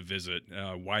they need to visit,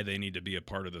 why they need to be a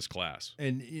part of this class.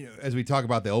 And as we talk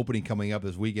about the opening coming up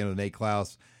this weekend with Nate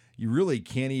Klaus, you really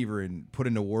can't even put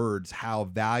into words how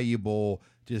valuable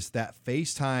just that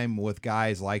FaceTime with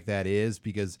guys like that is,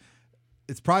 because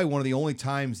it's probably one of the only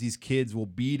times these kids will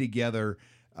be together.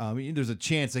 There's a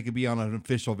chance they could be on an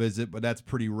official visit, but that's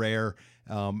pretty rare.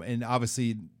 And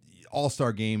obviously,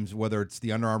 all-star games, whether it's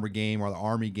the Under Armour game or the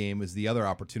Army game, is the other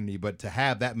opportunity. But to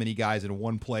have that many guys in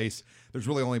one place, there's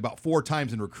really only about 4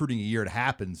 times in recruiting a year it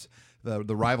happens.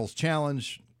 The Rivals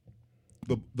Challenge,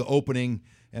 the opening,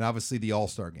 and obviously the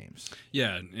all-star games.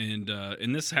 Yeah,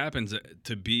 and this happens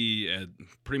to be at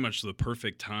pretty much the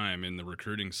perfect time in the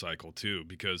recruiting cycle too,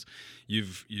 because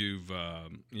you've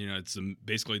it's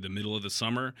basically the middle of the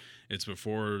summer. It's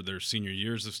before their senior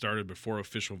years have started, before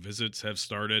official visits have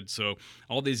started. So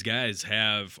all these guys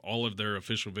have all of their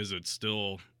official visits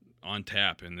still on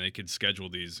tap, and they could schedule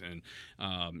these. And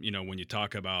when you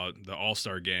talk about the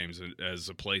all-star games as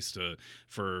a place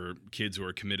for kids who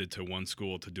are committed to one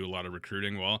school to do a lot of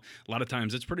recruiting, well, a lot of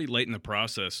times it's pretty late in the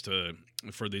process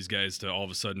for these guys to all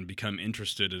of a sudden become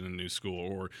interested in a new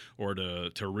school or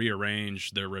to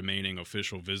rearrange their remaining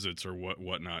official visits or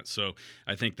whatnot. So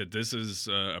I think that this is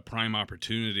a prime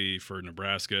opportunity for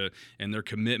Nebraska and their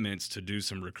commitments to do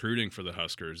some recruiting for the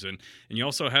Huskers. And you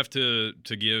also have to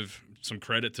give some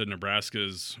credit to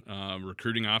Nebraska's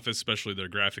recruiting office, especially their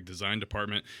graphic design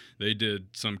department. They did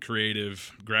some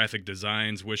creative graphic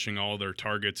designs, wishing all their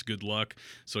targets good luck.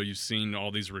 So you've seen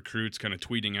all these recruits kind of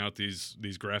tweeting out these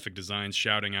graphic designs,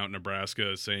 shouting out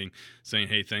Nebraska, saying,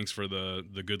 hey, thanks for the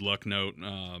good luck note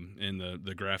in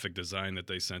the graphic design that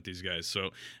they sent these guys.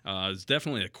 So it's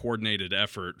definitely a coordinated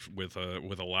effort with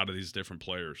a lot of these different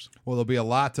players. Well, there'll be a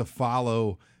lot to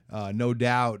follow, no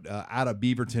doubt, out of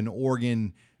Beaverton,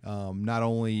 Oregon. Not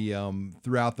only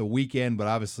throughout the weekend, but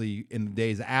obviously in the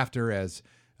days after, as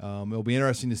it'll be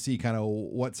interesting to see kind of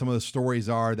what some of the stories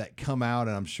are that come out.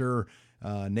 And I'm sure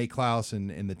Nate Klaus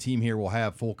and the team here will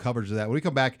have full coverage of that. When we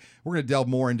come back, we're going to delve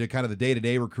more into kind of the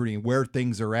day-to-day recruiting and where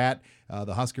things are at.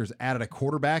 The Huskers added a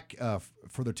quarterback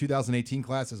for the 2018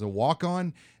 class as a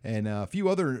walk-on, and a few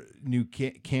other new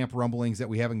camp rumblings that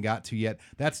we haven't got to yet.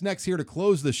 That's next here to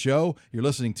close the show. You're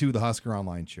listening to the Husker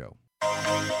Online Show.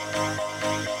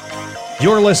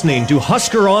 You're listening to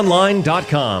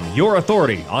HuskerOnline.com, your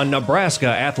authority on Nebraska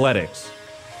athletics.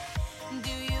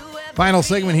 Final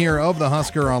segment here of the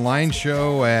Husker Online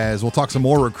Show, as we'll talk some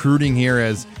more recruiting here,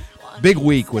 as big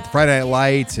week with Friday Night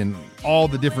Lights and all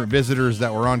the different visitors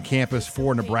that were on campus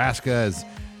for Nebraska, as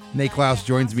Nate Klaus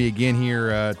joins me again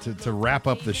here to wrap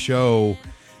up the show.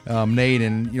 Nate,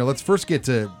 and let's first get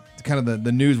to kind of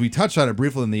the news. We touched on it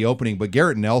briefly in the opening, but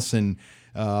Garrett Nelson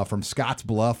from Scotts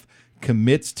Bluff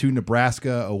commits to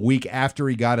Nebraska a week after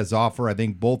he got his offer. I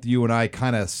think both you and I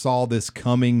kind of saw this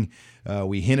coming.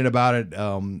 We hinted about it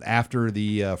after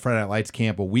the Friday Night Lights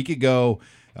camp a week ago.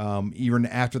 Even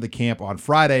after the camp on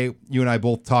Friday, you and I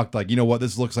both talked like,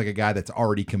 this looks like a guy that's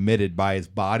already committed by his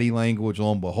body language.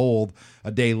 Lo and behold,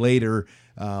 a day later,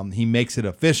 he makes it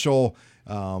official.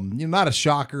 Not a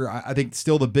shocker. I think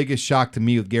still the biggest shock to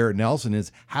me with Garrett Nelson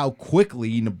is how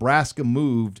quickly Nebraska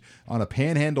moved on a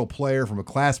panhandle player from a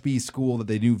Class B school that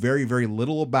they knew very, very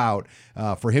little about.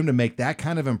 For him to make that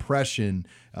kind of impression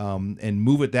and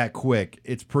move it that quick,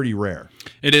 it's pretty rare.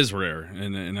 It is rare,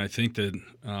 and I think that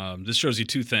this shows you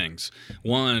two things.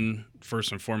 One,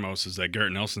 first and foremost, is that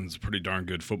Garrett Nelson's a pretty darn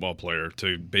good football player.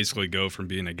 To basically go from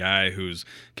being a guy who's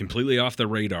completely off the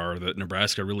radar that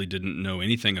Nebraska really didn't know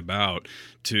anything about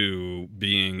to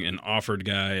being an offered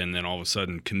guy and then all of a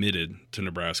sudden committed to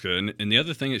Nebraska. And the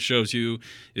other thing it shows you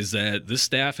is that this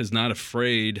staff is not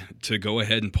afraid to go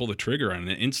ahead and pull the trigger on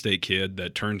an in-state kid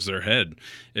that turns their head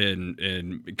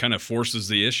and kind of forces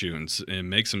the issue and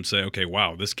makes them say, okay,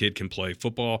 wow, this kid can play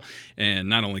football. And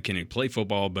not only can he play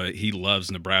football, but he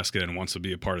loves Nebraska and wants to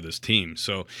be a part of this team.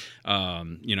 So,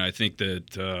 I think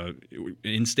that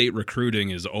in-state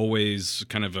recruiting is always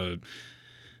kind of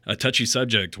a touchy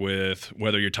subject with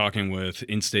whether you're talking with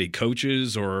in-state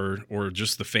coaches or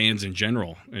just the fans in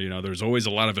general. There's always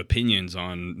a lot of opinions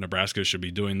on Nebraska should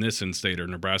be doing this in-state or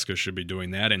Nebraska should be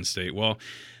doing that in-state. Well,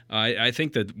 I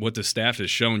think that what the staff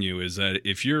has shown you is that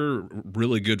if you're a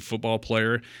really good football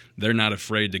player, they're not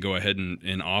afraid to go ahead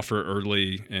and offer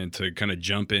early and to kind of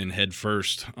jump in head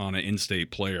first on an in-state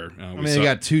player. They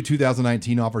got 2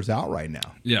 2019 offers out right now.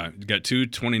 Yeah, got 2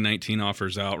 2019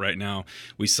 offers out right now.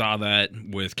 We saw that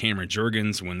with Cameron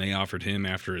Jurgens when they offered him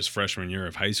after his freshman year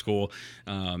of high school,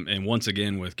 and once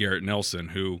again with Garrett Nelson,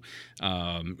 who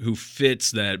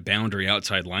fits that boundary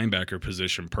outside linebacker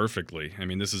position perfectly. I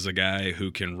mean, this is a guy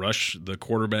who can rush the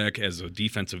quarterback as a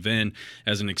defensive end,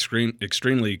 as an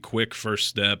extremely quick first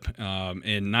step,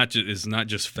 and is not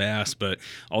just fast, but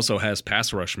also has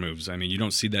pass rush moves. I mean, you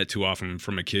don't see that too often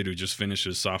from a kid who just finished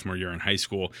his sophomore year in high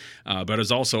school, but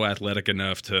is also athletic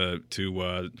enough to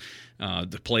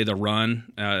play the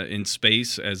run in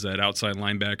space as that outside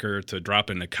linebacker, to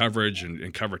drop into coverage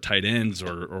and cover tight ends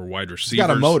or wide receivers. He's got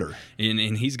a motor.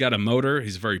 And he's got a motor.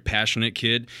 He's a very passionate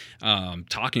kid.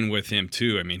 Talking with him,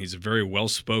 too, I mean, he's a very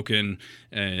well-spoken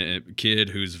kid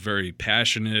who's very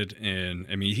passionate. And,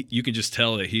 I mean, you can just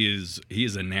tell that he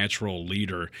is a natural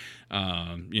leader.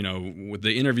 With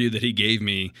the interview that he gave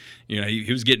me,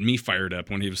 he was getting me fired up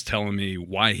when he was telling me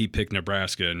why he picked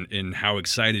Nebraska and how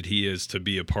excited he is to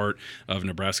be a part of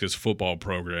Nebraska's football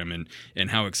program and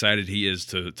how excited he is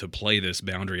to play this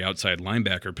boundary outside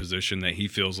linebacker position that he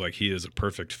feels like he is a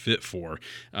perfect fit for.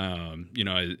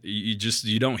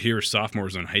 You don't hear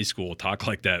sophomores in high school talk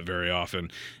like that very often,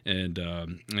 and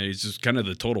he's just kind of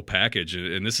the total package.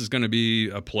 And this is going to be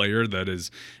a player that is,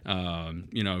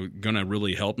 going to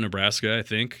really help Nebraska, I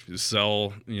think,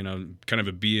 sell, kind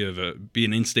of be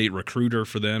an in-state recruiter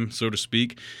for them, so to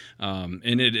speak.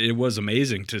 And it was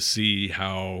amazing to see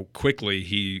how quickly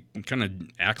he kind of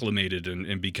acclimated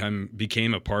and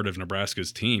became a part of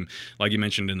Nebraska's team. Like you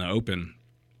mentioned in the open,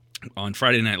 on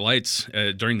Friday Night Lights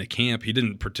during the camp, he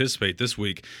didn't participate this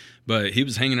week, but he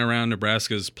was hanging around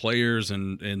Nebraska's players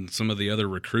and some of the other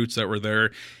recruits that were there.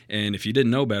 And if you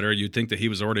didn't know better, you'd think that he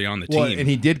was already on the team. And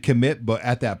he did commit, but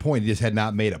at that point, he just had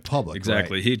not made it public.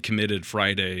 Exactly. Right? He had committed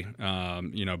Friday,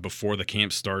 before the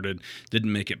camp started,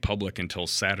 didn't make it public until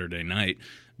Saturday night.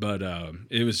 But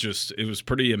it was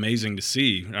pretty amazing to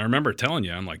see. I remember telling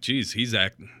you, I'm like, geez,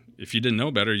 if you didn't know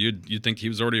better, you'd think he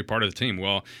was already a part of the team.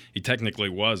 Well, he technically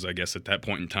was, I guess, at that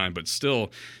point in time. But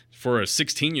still, for a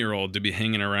 16-year-old to be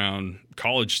hanging around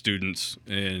college students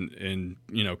and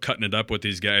cutting it up with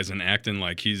these guys and acting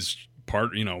like he's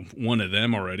one of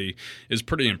them already is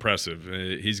pretty impressive.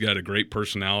 He's got a great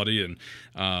personality, and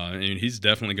he's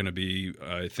definitely going to be,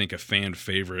 I think, a fan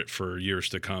favorite for years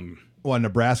to come. Well,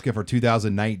 Nebraska for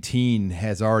 2019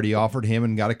 has already offered him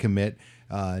and got a commit.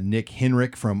 Nick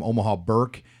Henrich from Omaha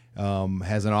Burke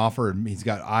has an offer. He's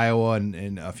got Iowa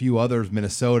and a few others,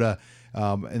 Minnesota.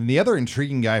 And the other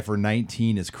intriguing guy for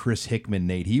 19 is Chris Hickman,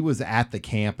 Nate. He was at the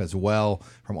camp as well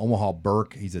from Omaha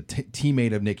Burke. He's a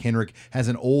teammate of Nick Henrich, has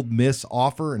an Ole Miss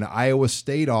offer, an Iowa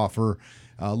State offer.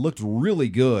 Looked really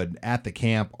good at the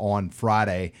camp on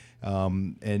Friday.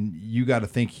 And you got to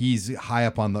think he's high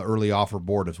up on the early offer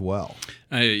board as well.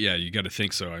 Yeah, you got to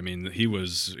think so. I mean, he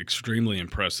was extremely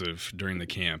impressive during the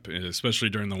camp, especially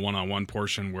during the one-on-one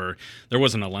portion where there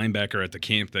wasn't a linebacker at the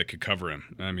camp that could cover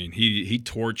him. I mean, he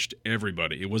torched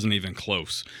everybody. It wasn't even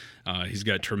close. He's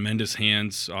got tremendous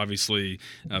hands, obviously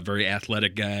a very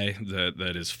athletic guy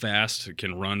that is fast,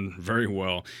 can run very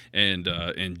well, and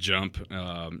jump,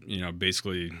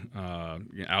 basically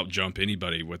out-jump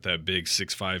anybody with that big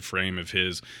 6'5" frame of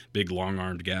his, big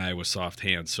long-armed guy with soft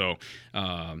hands. So,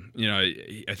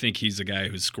 I think he's a guy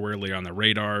who's squarely on the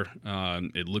radar.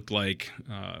 It looked like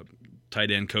tight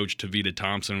end coach Tavita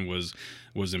Thompson was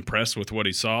impressed with what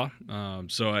he saw.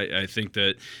 So I think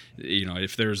that,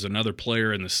 if there's another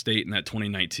player in the state in that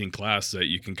 2019 class that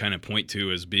you can kind of point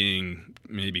to as being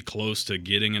maybe close to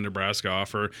getting a Nebraska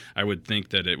offer, I would think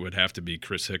that it would have to be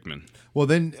Chris Hickman. Well,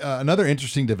 then another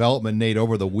interesting development, Nate,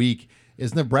 over the week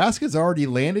is Nebraska's already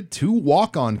landed 2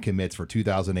 walk-on commits for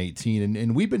 2018,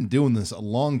 and we've been doing this a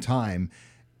long time,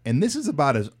 and this is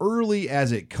about as early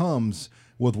as it comes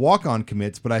with walk-on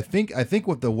commits. But I think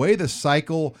with the way the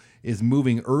cycle is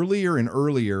moving earlier and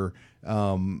earlier,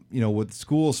 with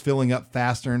schools filling up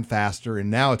faster and faster, and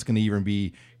now it's going to even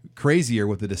be crazier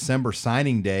with the December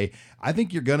signing day, I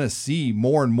think you're going to see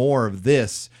more and more of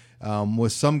this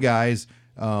with some guys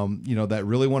that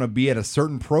really want to be at a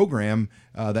certain program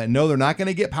that know they're not going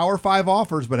to get Power 5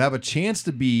 offers, but have a chance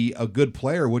to be a good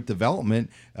player with development.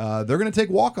 They're going to take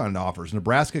walk-on offers.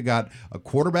 Nebraska got a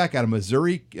quarterback out of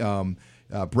Missouri,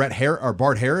 Bart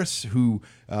Harris, who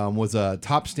was a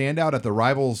top standout at the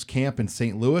Rivals camp in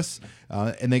St. Louis,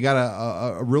 and they got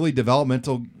a really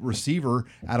developmental receiver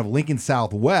out of Lincoln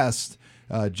Southwest,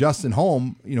 Justin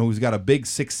Holm, who's got a big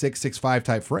 6'6", 6'5"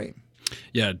 type frame.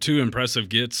 Yeah, 2 impressive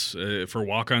gets for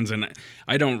walk-ons, and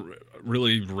I don't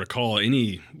really recall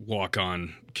any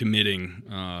walk-on committing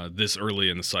this early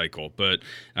in the cycle, but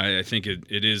I think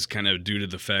it is kind of due to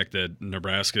the fact that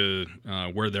Nebraska,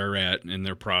 where they're at in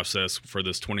their process for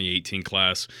this 2018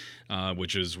 class,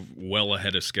 which is well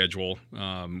ahead of schedule,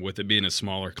 with it being a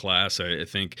smaller class, I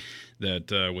think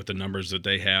that with the numbers that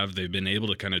they have, they've been able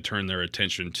to kind of turn their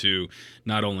attention to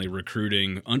not only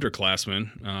recruiting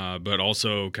underclassmen, but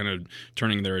also kind of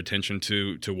turning their attention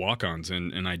to walk-ons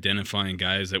and identifying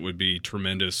guys that would be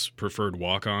tremendous preferred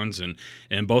walk-ons. And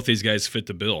both these guys fit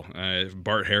the bill.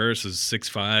 Bart Harris is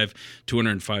 6'5",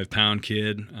 205-pound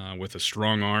kid with a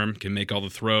strong arm, can make all the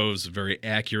throws, very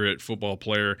accurate football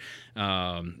player,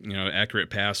 accurate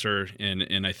passer.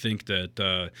 And I think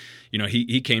that,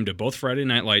 he came to both Friday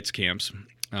Night Lights camps.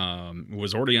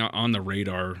 Was already on the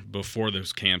radar before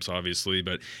those camps, obviously,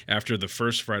 but after the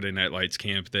first Friday Night Lights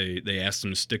camp, they asked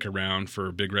him to stick around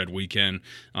for Big Red Weekend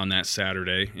on that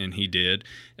Saturday, and he did.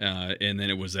 And then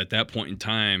it was at that point in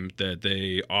time that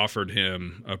they offered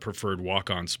him a preferred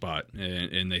walk-on spot,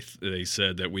 and they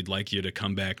said that we'd like you to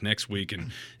come back next week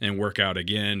and work out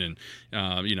again, and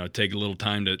take a little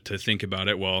time to think about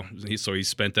it. Well, he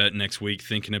spent that next week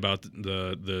thinking about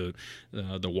the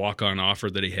walk-on offer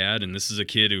that he had, and this is a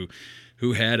kid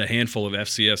who had a handful of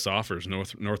FCS offers,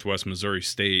 Northwest Missouri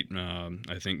State,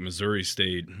 I think Missouri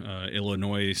State,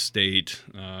 Illinois State,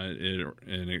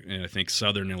 and I think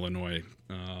Southern Illinois,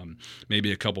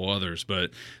 maybe a couple others. But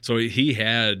so he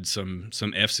had some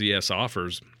FCS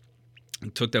offers.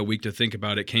 Took that week to think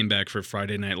about it, came back for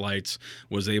Friday Night Lights,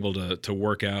 was able to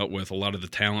work out with a lot of the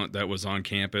talent that was on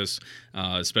campus,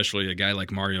 especially a guy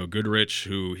like Mario Goodrich,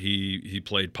 who he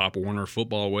played Pop Warner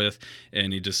football with,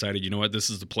 and he decided,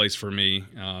 this is the place for me.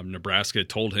 Nebraska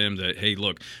told him that, hey,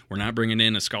 look, we're not bringing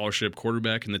in a scholarship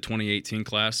quarterback in the 2018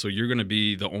 class, so you're going to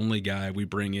be the only guy we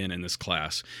bring in this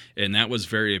class. And that was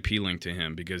very appealing to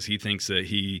him because he thinks that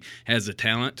he has the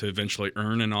talent to eventually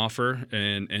earn an offer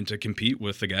and to compete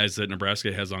with the guys that Nebraska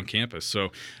has on campus.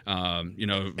 So, and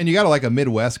you got a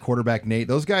Midwest quarterback, Nate.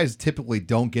 Those guys typically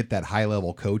don't get that high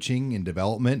level coaching and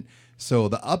development. So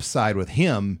the upside with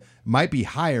him might be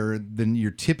higher than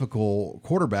your typical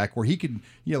quarterback where he could,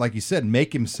 like you said,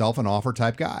 make himself an offer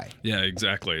type guy. Yeah,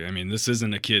 exactly. I mean, this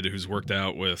isn't a kid who's worked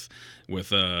out with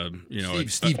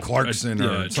Steve Clarkson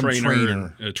or some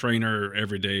trainer. A trainer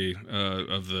every day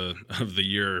of the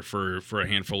year for a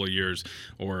handful of years,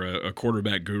 or a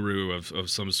quarterback guru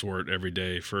of some sort every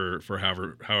day for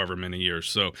however many years.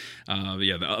 So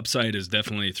the upside is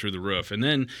definitely through the roof. And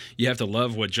then you have to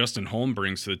love what Justin Holm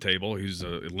brings to the table. He's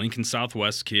a Lincoln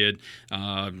Southwest kid,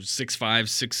 6'5",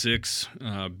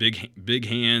 6'6", big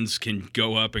hands, can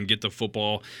go up and get the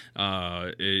football.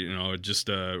 Just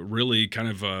really kind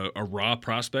of a raw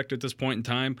prospect at this point in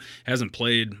time. Hasn't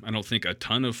played, I don't think, a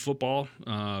ton of football,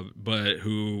 but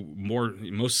who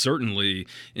most certainly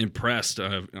impressed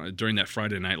during that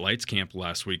Friday Night Lights camp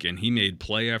last weekend. He made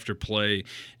play after play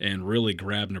and really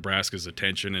grabbed Nebraska's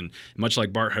attention. And much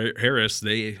like Bart Harris,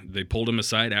 they pulled him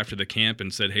aside after the camp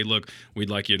and said, hey, look, we'd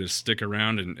like you to stick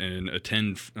around and and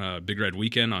attend Big Red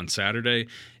Weekend on Saturday,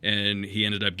 and he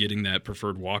ended up getting that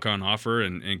preferred walk-on offer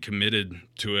and committed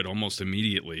to it almost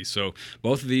immediately. So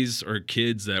both of these are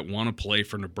kids that want to play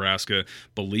for Nebraska,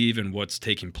 believe in what's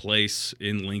taking place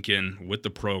in Lincoln with the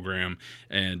program,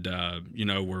 and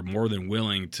we're more than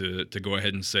willing to go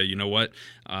ahead and say, you know what,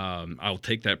 I'll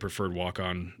take that preferred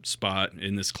walk-on spot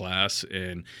in this class,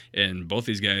 and both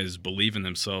these guys believe in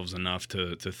themselves enough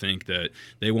to think that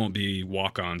they won't be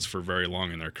walk-ons for very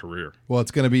long in their career. Well,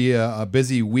 it's going to be a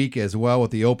busy week as well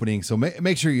with the opening, so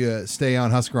make sure you stay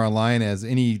on Husker Online as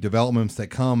any developments that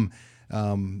come,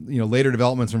 later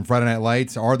developments from Friday Night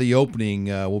Lights or the opening.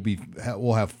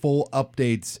 We'll have full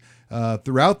updates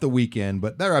throughout the weekend,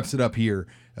 but that wraps it up here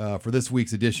for this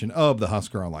week's edition of the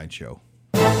Husker Online Show.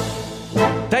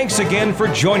 Thanks again for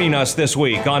joining us this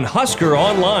week on Husker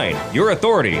Online, your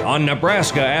authority on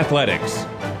Nebraska athletics.